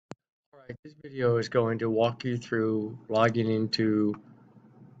Alright, this video is going to walk you through logging into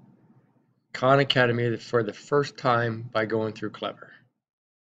Khan Academy for the first time by going through Clever.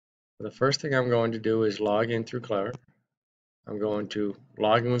 The first thing I'm going to do is log in through Clever. I'm going to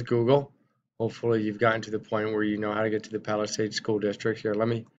log in with Google. Hopefully you've gotten to the point where you know how to get to the Palisades School District. Here, let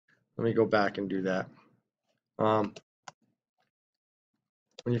me go back and do that. When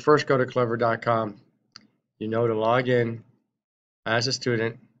you first go to clever.com, you know to log in as a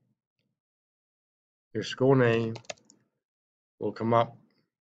student. Your school name will come up,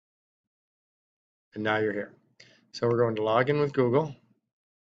 and now you're here. So we're going to log in with Google.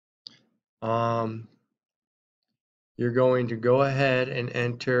 You're going to go ahead and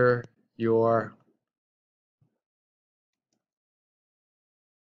enter your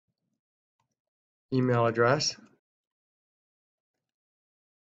email address.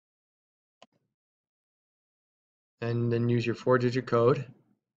 And then use your 4-digit code.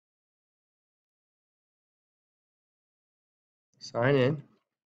 Sign in.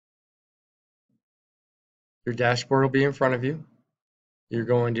 Your dashboard will be in front of you. You're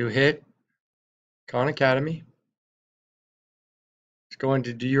going to hit Khan Academy. It's going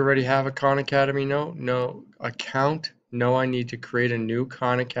to, do you already have a Khan Academy? No. Account? No, I need to create a new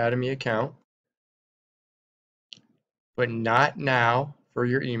Khan Academy account. But not now for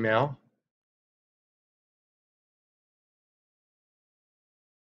your email.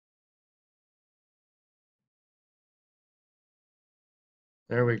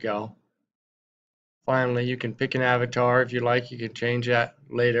 There we go. Finally, you can pick an avatar if you like. You can change that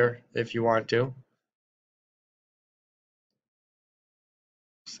later if you want to.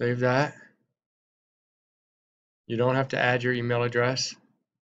 Save that. You don't have to add your email address.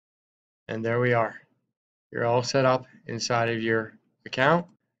 And there we are. You're all set up inside of your account.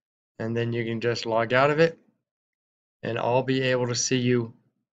 And then you can just log out of it. And I'll be able to see you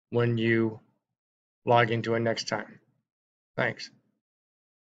when you log into it next time. Thanks.